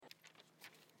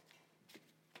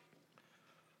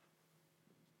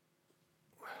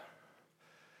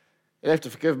You'll have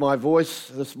to forgive my voice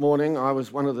this morning. I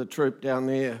was one of the troop down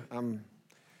there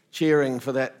cheering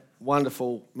for that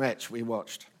wonderful match we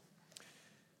watched.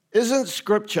 Isn't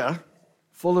Scripture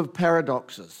full of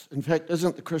paradoxes? In fact,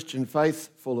 isn't the Christian faith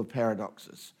full of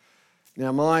paradoxes?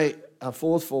 Now, my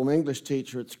fourth form English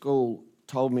teacher at school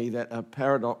told me that a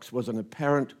paradox was an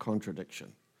apparent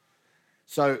contradiction.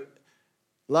 So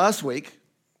last week,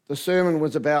 the sermon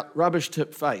was about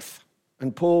rubbish-tip faith,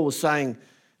 and Paul was saying,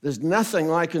 there's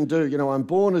nothing I can do. You know, I'm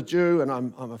born a Jew, and I'm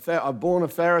born a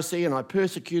Pharisee, and I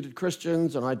persecuted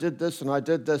Christians, and I did this, and I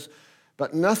did this.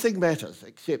 But nothing matters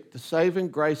except the saving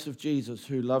grace of Jesus,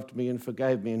 who loved me and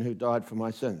forgave me and who died for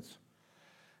my sins.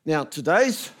 Now,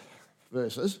 today's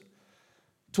verses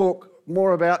talk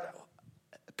more about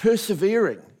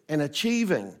persevering and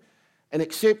achieving and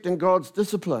accepting God's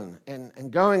discipline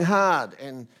and going hard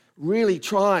and really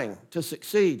trying to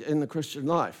succeed in the Christian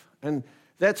life. And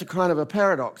that's a kind of a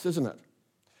paradox, isn't it?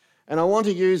 And I want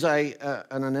to use an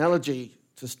analogy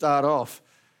to start off.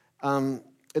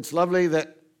 It's lovely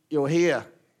that you're here,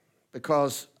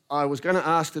 because I was going to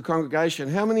ask the congregation,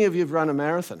 how many of you have run a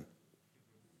marathon?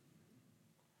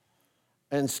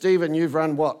 And Stephen, you've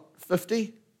run what,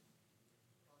 50?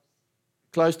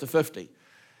 Close to 50.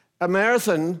 A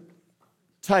marathon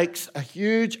takes a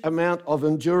huge amount of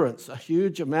endurance, a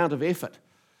huge amount of effort,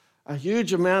 a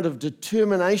huge amount of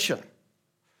determination.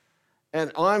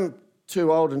 And I'm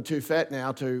too old and too fat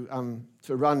now to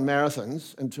run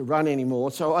marathons and to run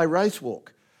anymore, so I race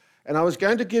walk. And I was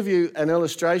going to give you an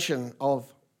illustration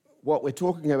of what we're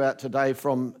talking about today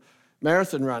from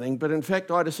marathon running, but in fact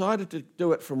I decided to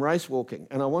do it from race walking,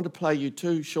 and I want to play you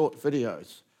two short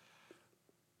videos.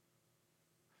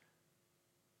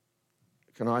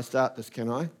 Can I start this,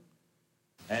 can I?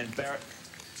 And Barrett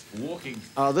walking.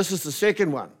 Oh, this is the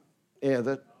second one. Yeah,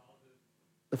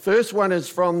 the first one is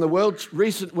from the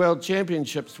recent World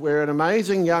Championships, where an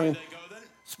amazing young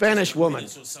Spanish woman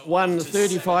won the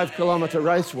 35-kilometre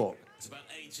race walk. It's about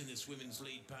 8 in this women's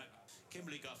lead pack.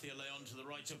 Kimberly Garcia-Leon to the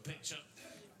right of picture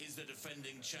is the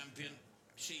defending champion.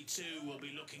 She too will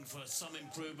be looking for some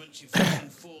improvement. She finished in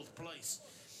 4th place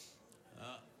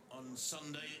on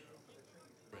Sunday.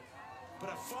 But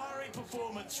a fiery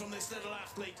performance from this little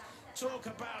athlete. Talk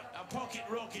about a pocket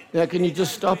rocket. Now, can you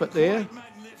just stop it there?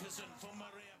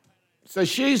 So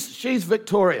she's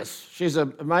victorious. She's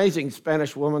an amazing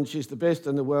Spanish woman. She's the best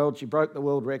in the world. She broke the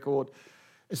world record.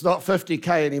 It's not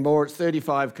 50K anymore, it's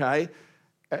 35K.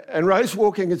 And race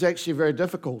walking is actually very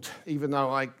difficult, even though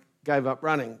I gave up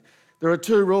running. There are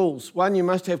 2 rules. One, you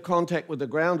must have contact with the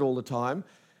ground all the time.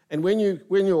 And when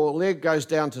your leg goes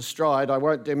down to stride, I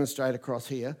won't demonstrate across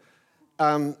here,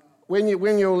 when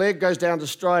your leg goes down to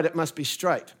stride, it must be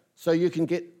straight. So you can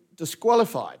get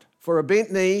disqualified for a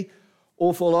bent knee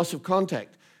or for loss of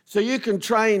contact. So you can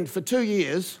train for 2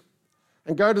 years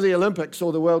and go to the Olympics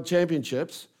or the World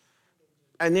Championships,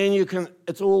 and then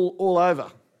it's all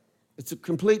over. It's a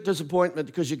complete disappointment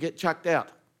because you get chucked out,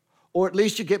 or at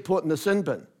least you get put in the sin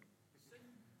bin.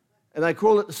 And they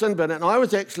call it the sin bin, and I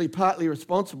was actually partly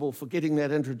responsible for getting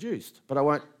that introduced, but I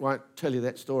won't tell you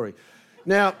that story.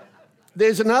 Now,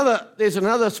 there's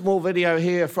another small video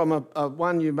here from a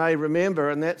one you may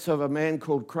remember, and that's of a man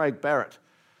called Craig Barrett,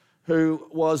 who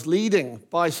was leading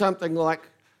by something like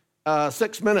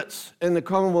 6 minutes in the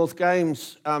Commonwealth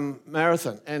Games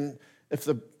marathon. And if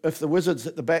the wizards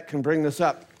at the back can bring this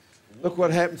up, look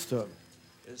what happens to him.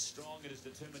 As strong and as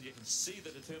determined, you can see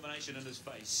the determination in his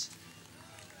face.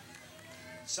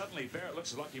 Suddenly, Barrett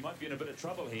looks like he might be in a bit of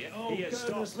trouble here. Oh, he has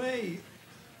goodness stopped. me.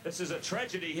 This is a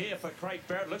tragedy here for Craig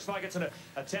Barrett. Looks like it's an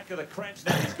attack of the cramps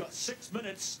now. He's got 6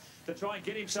 minutes to try and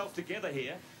get himself together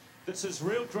here. This is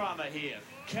real drama here.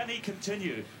 Can he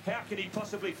continue? How can he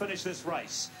possibly finish this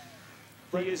race?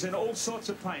 He is in all sorts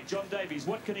of pain. John Davies,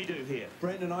 what can he do here?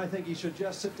 Brendan, I think he should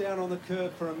just sit down on the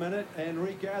curb for a minute and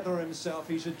regather himself.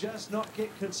 He should just not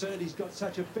get concerned. He's got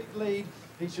such a big lead.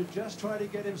 He should just try to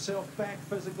get himself back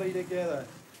physically together.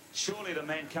 Surely the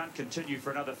man can't continue for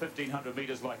another 1,500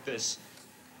 metres like this.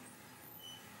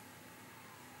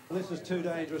 This is too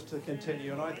dangerous to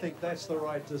continue, and I think that's the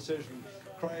right decision.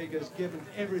 Craig has given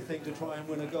everything to try and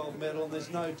win a gold medal, and there's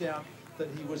no doubt that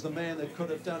he was the man that could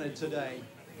have done it today.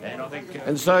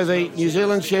 And so the New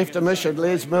Zealand chef de mission,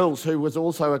 Les Mills, who was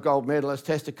also a gold medalist,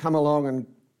 has to come along and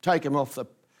take him off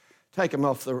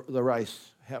the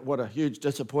race. What a huge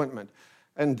disappointment.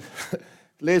 And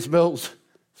Les Mills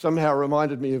somehow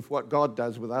reminded me of what God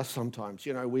does with us sometimes.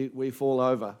 You know, we fall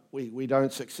over, we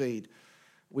don't succeed,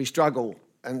 we struggle.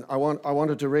 And I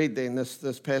wanted to read then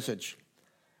this passage.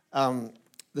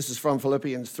 This is from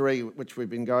Philippians 3, which we've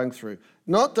been going through.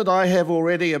 Not that I have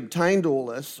already obtained all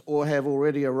this or have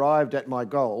already arrived at my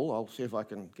goal. I'll see if I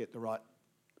can get the right.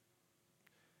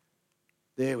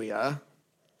 There we are.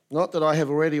 Not that I have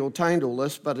already obtained all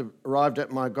this, but have arrived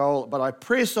at my goal, but I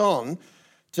press on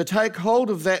to take hold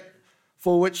of that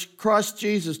for which Christ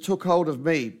Jesus took hold of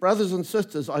me. Brothers and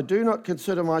sisters, I do not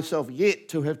consider myself yet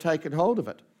to have taken hold of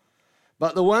it.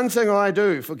 But the one thing I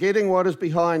do, forgetting what is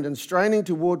behind and straining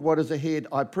toward what is ahead,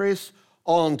 I press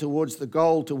on towards the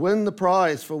goal to win the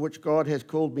prize for which God has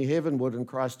called me heavenward in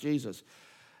Christ Jesus.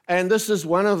 And this is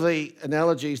one of the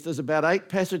analogies. There's about 8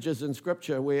 passages in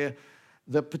Scripture where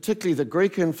particularly the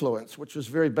Greek influence, which was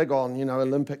very big on,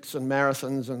 Olympics and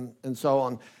marathons and so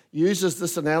on, uses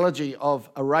this analogy of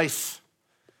a race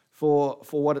for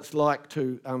what it's like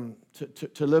to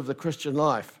live the Christian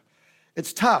life.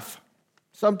 It's tough.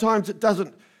 Sometimes it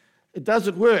doesn't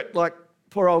work, like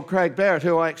poor old Craig Barrett,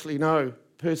 who I actually know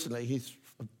personally. He's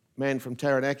a man from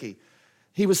Taranaki.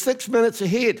 He was 6 minutes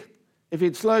ahead. If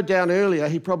he'd slowed down earlier,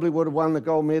 he probably would have won the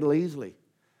gold medal easily.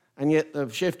 And yet the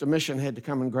chef de mission had to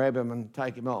come and grab him and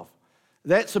take him off.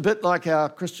 That's a bit like our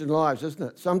Christian lives, isn't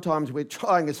it? Sometimes we're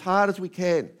trying as hard as we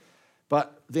can,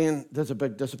 but then there's a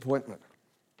big disappointment.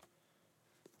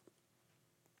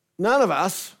 None of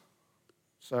us,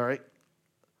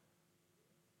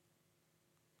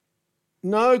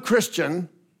 no Christian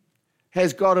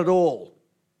has got it all.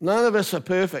 None of us are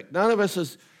perfect. None of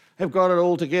us have got it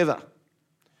all together.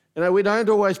 We don't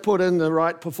always put in the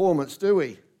right performance, do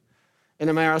we? In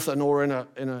a marathon or in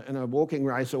a walking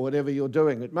race or whatever you're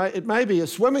doing. It may be a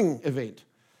swimming event.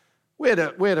 We had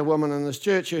a woman in this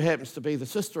church who happens to be the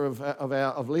sister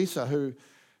of Lisa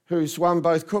who swam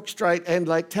both Cook Strait and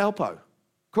Lake Taupo.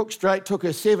 Cook Strait took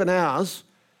her 7 hours,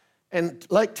 and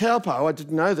Lake Taupo, I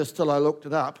didn't know this till I looked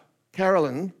it up,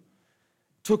 Carolyn,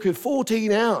 took her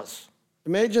 14 hours.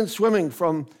 Imagine swimming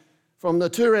from the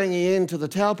Turangi end to the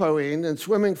Taupo end and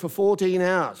swimming for 14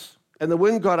 hours. And the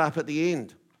wind got up at the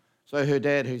end. So her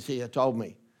dad, who's here, told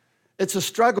me. It's a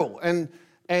struggle, and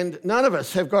none of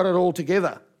us have got it all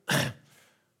together.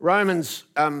 Romans,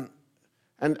 and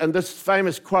this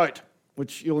famous quote,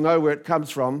 which you'll know where it comes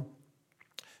from,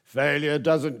 failure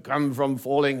doesn't come from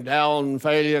falling down,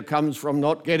 failure comes from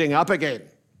not getting up again.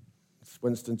 It's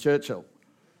Winston Churchill,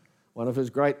 one of his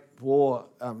great war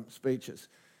speeches.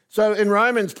 So in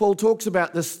Romans, Paul talks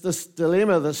about this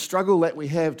dilemma, this struggle that we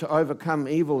have to overcome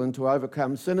evil and to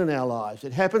overcome sin in our lives.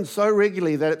 It happens so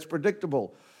regularly that it's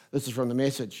predictable. This is from the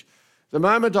Message. The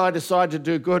moment I decide to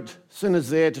do good, sin is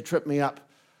there to trip me up.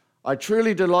 I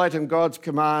truly delight in God's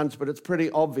commands, but it's pretty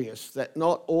obvious that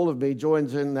not all of me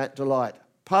joins in that delight.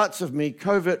 Parts of me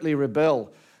covertly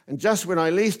rebel, and just when I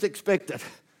least expect it,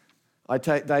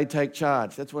 they take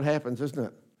charge. That's what happens, isn't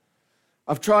it?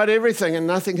 I've tried everything and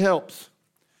nothing helps.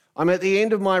 I'm at the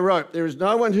end of my rope. There is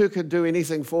no one who can do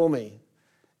anything for me.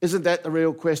 Isn't that the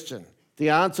real question? The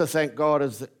answer, thank God,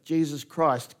 is that Jesus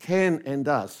Christ can and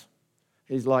does.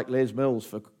 He's like Les Mills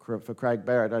for Craig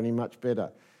Barrett, only much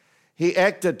better. He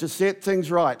acted to set things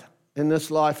right in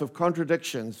this life of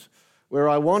contradictions where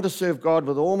I want to serve God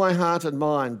with all my heart and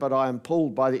mind, but I am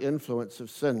pulled by the influence of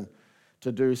sin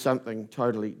to do something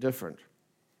totally different.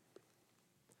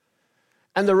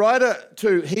 And the writer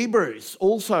to Hebrews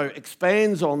also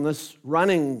expands on this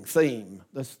running theme,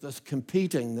 this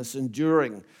competing, this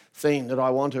enduring theme that I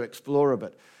want to explore a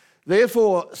bit.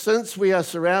 Therefore, since we are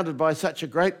surrounded by such a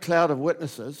great cloud of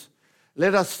witnesses,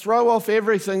 let us throw off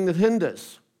everything that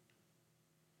hinders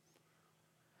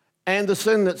and the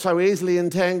sin that so easily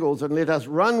entangles, and let us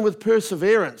run with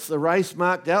perseverance the race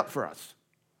marked out for us.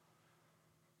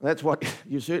 That's what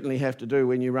you certainly have to do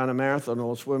when you run a marathon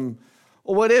or swim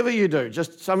or whatever you do.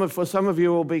 For some of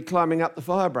you will be climbing up the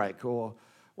fire break or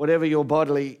whatever your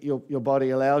body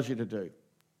allows you to do.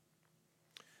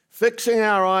 Fixing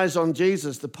our eyes on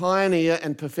Jesus, the pioneer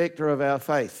and perfecter of our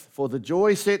faith. For the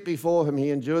joy set before him, he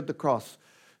endured the cross,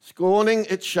 scorning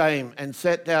its shame, and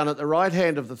sat down at the right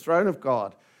hand of the throne of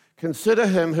God. Consider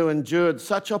him who endured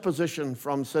such opposition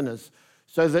from sinners,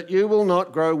 so that you will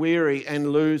not grow weary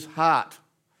and lose heart.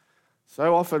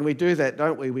 So often we do that,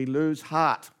 don't we? We lose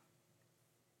heart.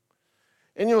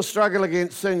 In your struggle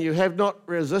against sin, you have not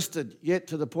resisted yet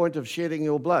to the point of shedding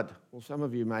your blood. Well, some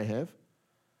of you may have.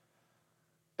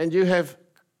 And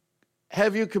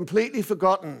have you completely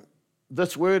forgotten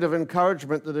this word of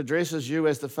encouragement that addresses you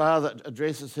as the Father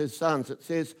addresses his sons? It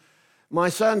says, my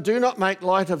son, do not make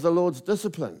light of the Lord's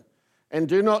discipline, and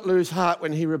do not lose heart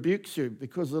when he rebukes you,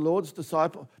 because the Lord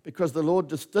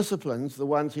disciplines the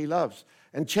ones he loves,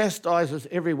 and chastises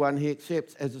everyone he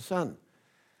accepts as a son.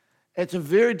 It's a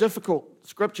very difficult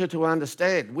scripture to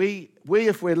understand. We,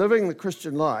 if we're living the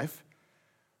Christian life,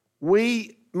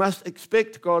 we must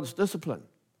expect God's discipline.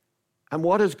 And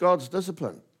what is God's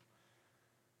discipline?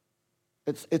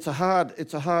 It's a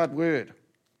hard word.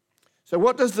 So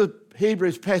what does the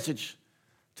Hebrews passage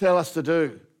tell us to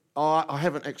do? I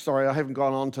haven't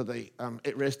gone on to the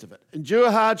rest of it.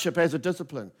 Endure hardship as a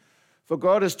discipline, for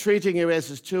God is treating you as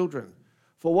his children.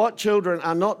 For what children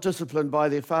are not disciplined by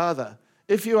their father?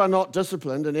 If you are not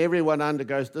disciplined, and everyone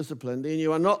undergoes discipline, then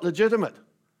you are not legitimate.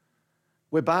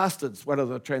 We're bastards, one of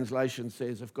the translations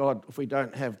says, if we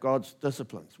don't have God's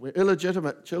disciplines. We're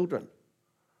illegitimate children.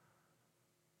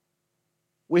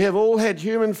 We have all had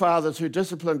human fathers who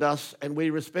disciplined us, and we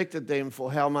respected them for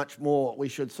how much more we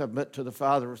should submit to the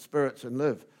Father of spirits and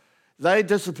live. They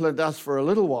disciplined us for a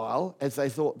little while as they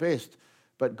thought best,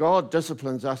 but God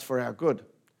disciplines us for our good,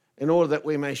 in order that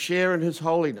we may share in his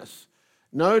holiness.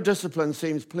 No discipline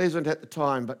seems pleasant at the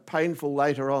time, but painful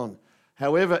later on.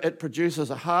 However, it produces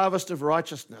a harvest of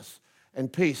righteousness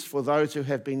and peace for those who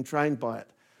have been trained by it.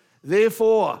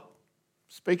 Therefore,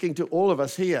 speaking to all of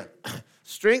us here,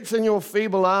 strengthen your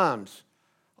feeble arms.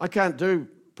 I can't do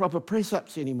proper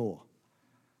press-ups anymore.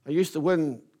 I used to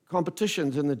win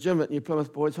competitions in the gym at New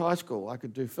Plymouth Boys High School. I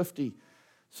could do 50,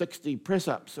 60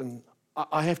 press-ups, and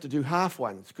I have to do half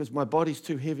ones because my body's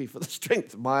too heavy for the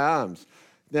strength of my arms.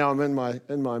 Now I'm in my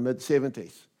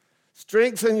mid-70s.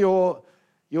 Strengthen your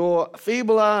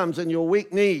feeble arms and your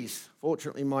weak knees.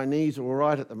 Fortunately, my knees are all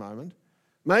right at the moment.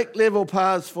 Make level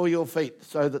paths for your feet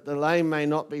so that the lame may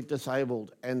not be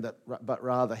disabled but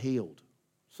rather healed.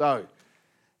 So,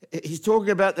 he's talking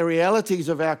about the realities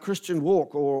of our Christian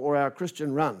walk or our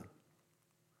Christian run.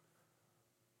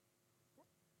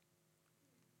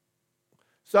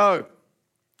 So,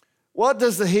 what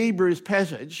does the Hebrews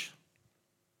passage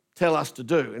tell us to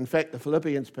do? In fact, the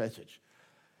Philippians passage.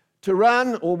 To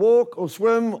run or walk or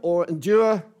swim or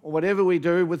endure or whatever we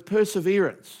do with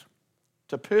perseverance.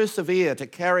 To persevere, to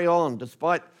carry on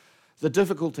despite the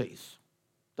difficulties.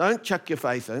 Don't chuck your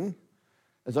faith in,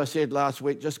 as I said last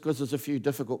week, just because there's a few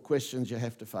difficult questions you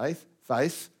have to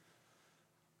face.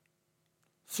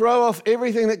 Throw off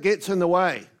everything that gets in the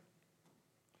way.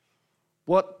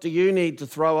 What do you need to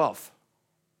throw off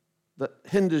that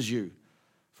hinders you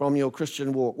from your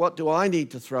Christian walk? What do I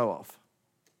need to throw off?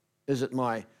 Is it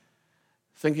my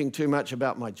thinking too much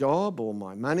about my job or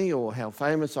my money or how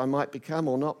famous I might become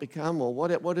or not become, or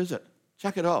what is it?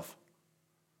 Chuck it off.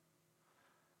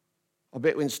 I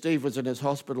bet when Steve was in his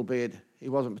hospital bed, he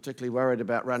wasn't particularly worried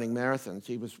about running marathons.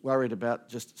 He was worried about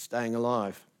just staying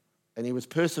alive. And he was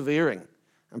persevering.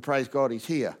 And praise God, he's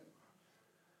here.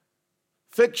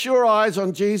 Fix your eyes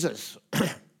on Jesus.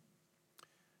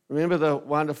 Remember the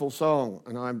wonderful song,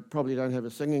 and I probably don't have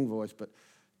a singing voice, but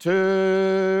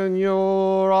turn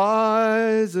your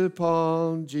eyes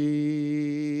upon Jesus.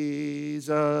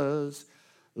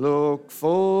 Look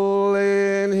full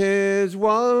in his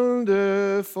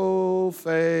wonderful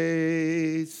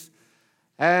face,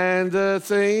 and the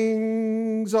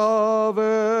things of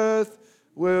earth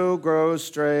will grow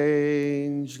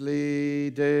strangely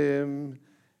dim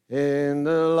in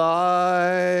the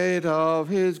light of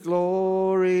his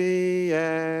glory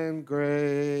and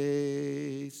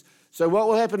grace. So what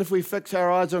will happen if we fix our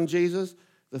eyes on Jesus?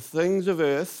 The things of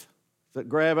earth that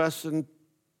grab us and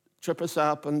trip us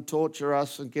up and torture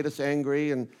us and get us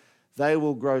angry, and they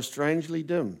will grow strangely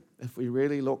dim if we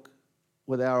really look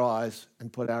with our eyes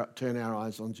and turn our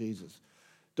eyes on Jesus.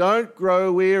 Don't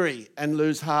grow weary and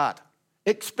lose heart.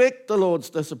 Expect the Lord's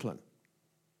discipline.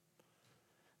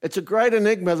 It's a great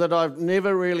enigma that I've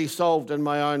never really solved in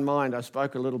my own mind. I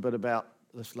spoke a little bit about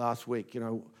this last week.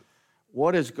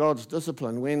 What is God's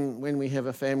discipline when we have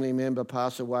a family member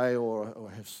pass away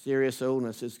or have serious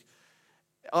illnesses?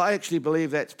 I actually believe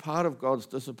that's part of God's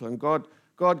discipline. God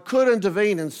could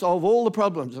intervene and solve all the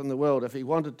problems in the world if he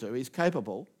wanted to. He's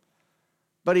capable.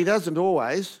 But he doesn't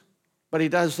always, but he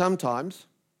does sometimes.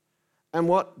 And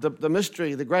what the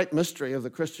mystery, the great mystery of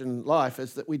the Christian life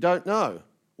is that we don't know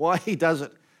why he does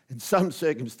it in some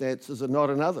circumstances and not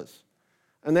in others.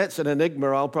 And that's an enigma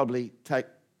I'll probably take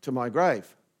to my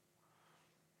grave.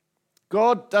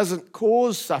 God doesn't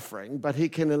cause suffering, but he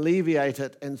can alleviate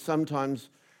it and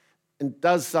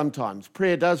does sometimes.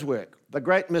 Prayer does work. The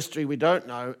great mystery we don't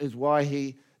know is why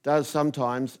he does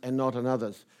sometimes and not in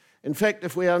others. In fact,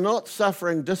 if we are not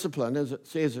suffering discipline, as it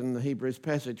says in the Hebrews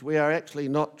passage, we are actually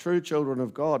not true children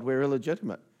of God. We're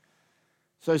illegitimate.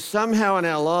 So somehow in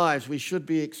our lives we should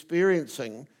be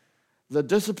experiencing the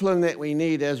discipline that we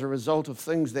need as a result of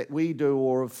things that we do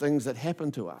or of things that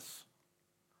happen to us.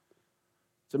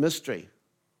 It's a mystery.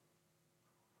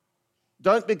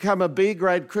 Don't become a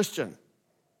B-grade Christian.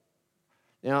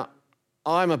 Now,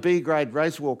 I'm a B-grade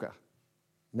race walker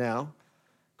now,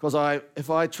 because if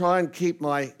I try and keep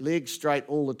my legs straight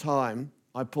all the time,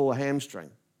 I pull a hamstring.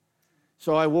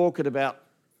 So I walk at about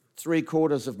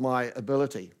 3/4 of my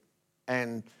ability.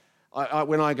 And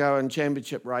when I go in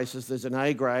championship races, there's an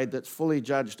A grade that's fully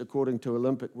judged according to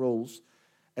Olympic rules,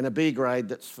 and a B grade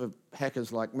that's for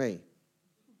hackers like me.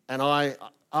 And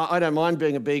I don't mind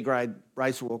being a B grade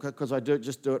race walker because I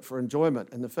just do it for enjoyment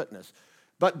and the fitness.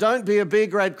 But don't be a B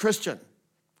grade Christian.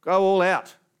 Go all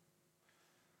out.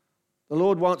 The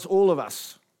Lord wants all of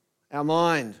us, our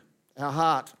mind, our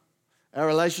heart, our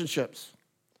relationships,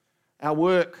 our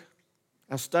work,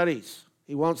 our studies.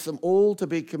 He wants them all to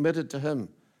be committed to Him.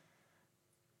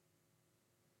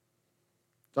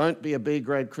 Don't be a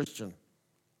B-grade Christian.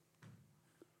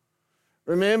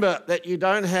 Remember that you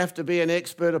don't have to be an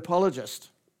expert apologist.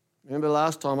 Remember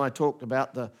last time I talked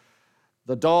about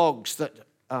the dogs that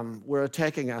were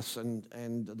attacking us,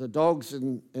 and the dogs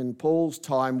in Paul's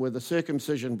time were the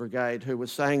circumcision brigade who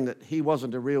was saying that he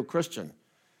wasn't a real Christian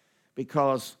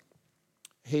because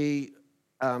he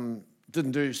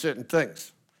didn't do certain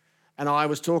things. And I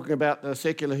was talking about the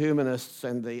secular humanists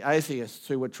and the atheists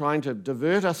who were trying to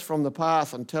divert us from the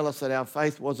path and tell us that our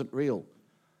faith wasn't real.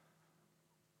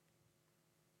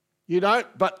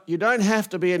 But you don't have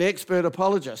to be an expert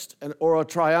apologist or a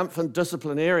triumphant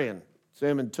disciplinarian,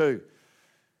 Sermon 2.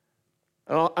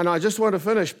 And I just want to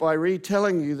finish by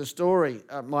retelling you the story.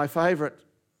 My favourite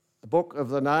book of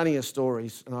the Narnia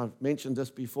stories, and I've mentioned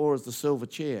this before, is The Silver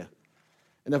Chair.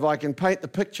 And if I can paint the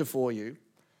picture for you,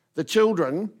 the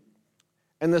children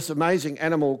and this amazing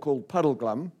animal called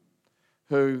Puddleglum,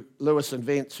 who Lewis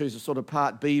invents, who's a sort of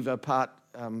part beaver, part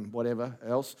whatever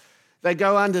else, they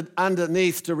go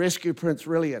underneath to rescue Prince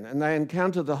Rilian, and they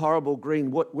encounter the horrible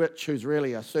green witch who's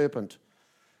really a serpent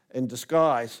in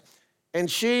disguise.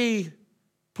 And she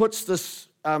puts this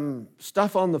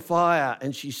stuff on the fire,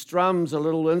 and she strums a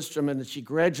little instrument, and she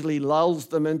gradually lulls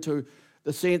them into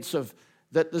the sense of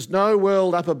that there's no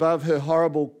world up above her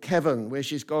horrible cavern where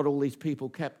she's got all these people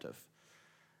captive.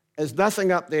 There's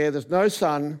nothing up there. There's no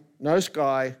sun, no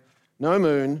sky, no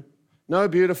moon, no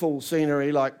beautiful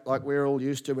scenery like we're all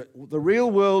used to. But the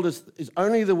real world is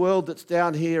only the world that's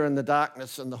down here in the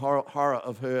darkness and the horror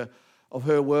of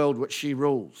her world which she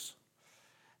rules.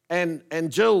 And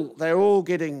Jill, they're all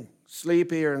getting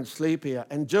sleepier and sleepier.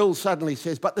 And Jill suddenly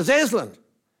says, "But there's Aslan."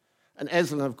 And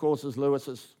Aslan, of course, is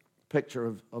Lewis's picture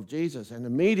of Jesus. And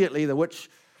immediately the witch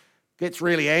gets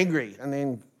really angry, and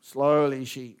then slowly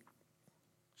she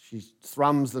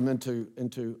thrums them into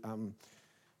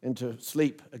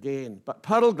sleep again. But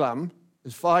Puddleglum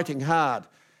is fighting hard,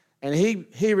 and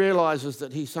he realizes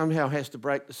that he somehow has to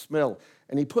break the smell,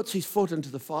 and he puts his foot into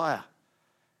the fire.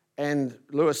 And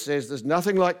Lewis says there's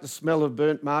nothing like the smell of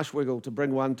burnt marshwiggle to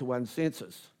bring one to one's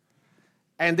senses.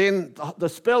 And then the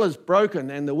spell is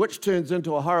broken, and the witch turns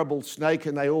into a horrible snake,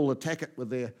 and they all attack it with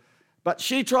their... But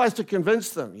she tries to convince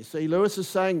them. You see, Lewis is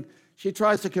saying she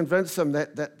tries to convince them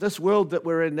that this world that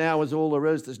we're in now is all there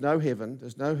is. There's no heaven,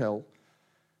 there's no hell,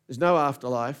 there's no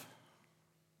afterlife,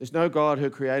 there's no God who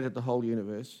created the whole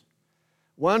universe.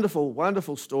 Wonderful,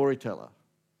 wonderful storyteller.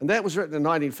 And that was written in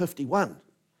 1951,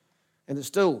 and it's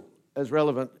still as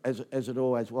relevant as it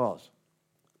always was.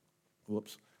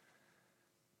 Whoops.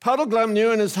 Puddleglum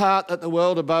knew in his heart that the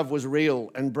world above was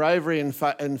real and bravery and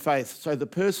faith, so the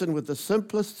person with the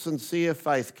simplest, sincere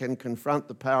faith can confront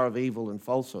the power of evil and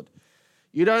falsehood.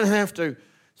 You don't have to...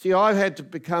 See, I've had to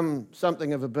become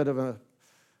something of a bit of an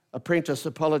apprentice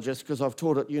apologist because I've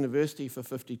taught at university for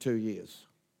 52 years.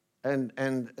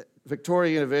 And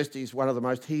Victoria University is one of the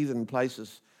most heathen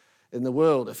places in the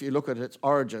world if you look at its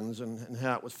origins and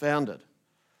how it was founded.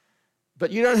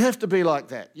 But you don't have to be like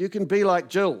that. You can be like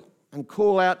Jill and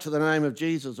call out to the name of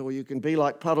Jesus, or you can be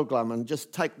like Puddleglum and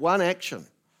just take one action,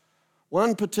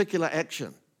 one particular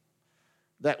action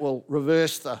that will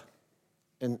reverse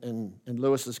in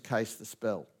Lewis's case, the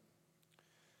spell.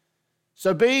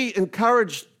 So be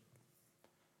encouraged,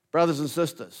 brothers and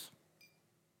sisters.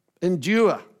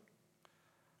 Endure.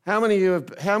 How many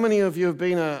of you have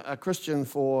been a Christian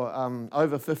for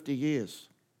over 50 years?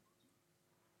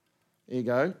 There you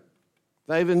go.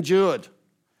 They've endured.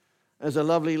 As a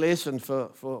lovely lesson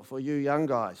for you young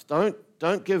guys.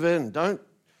 Don't give in.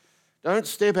 Don't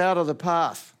step out of the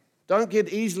path. Don't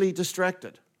get easily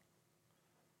distracted.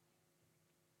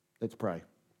 Let's pray.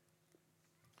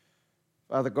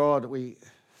 Father God, we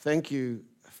thank you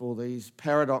for these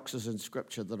paradoxes in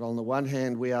Scripture, that on the one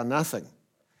hand we are nothing.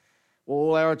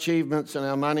 All our achievements and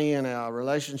our money and our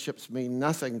relationships mean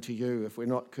nothing to you if we're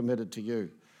not committed to you.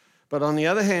 But on the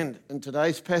other hand, in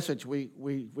today's passage, we've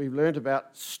learned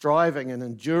about striving and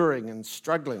enduring and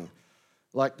struggling,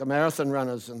 like the marathon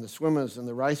runners and the swimmers and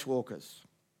the race walkers.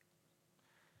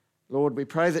 Lord, we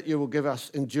pray that you will give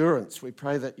us endurance. We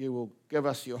pray that you will give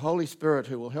us your Holy Spirit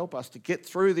who will help us to get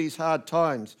through these hard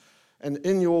times, and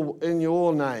in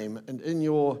your name and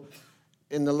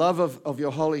in the love of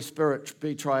your Holy Spirit,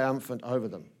 be triumphant over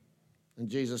them. In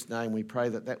Jesus' name we pray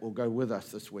that will go with us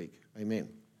this week. Amen.